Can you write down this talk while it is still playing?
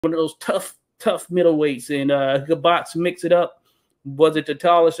one of those tough middleweights, and could box, mix it up. Wasn't the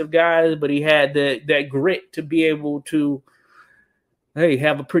tallest of guys, but he had that grit to be able to,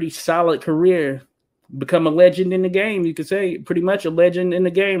 have a pretty solid career, become a legend in the game. You could say pretty much a legend in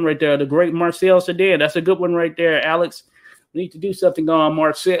the game right there. The great Marcel Cerdan. That's a good one right there, Alex. We need to do something on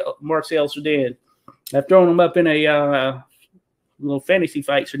Marcel Cerdan. I've thrown him up in a little fantasy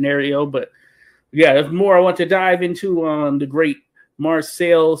fight scenario, but yeah, there's more I want to dive into on the great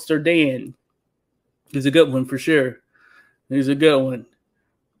Marcel Cerdan. He's a good one for sure. He's a good one.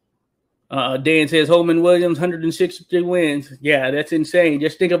 Dan says Holman Williams, 163 wins. Yeah, that's insane.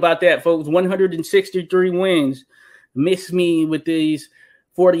 Just think about that, folks. 163 wins. Miss me with these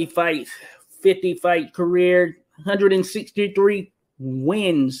 40 fights, 50 fight career, 163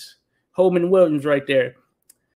 wins. Holman Williams right there.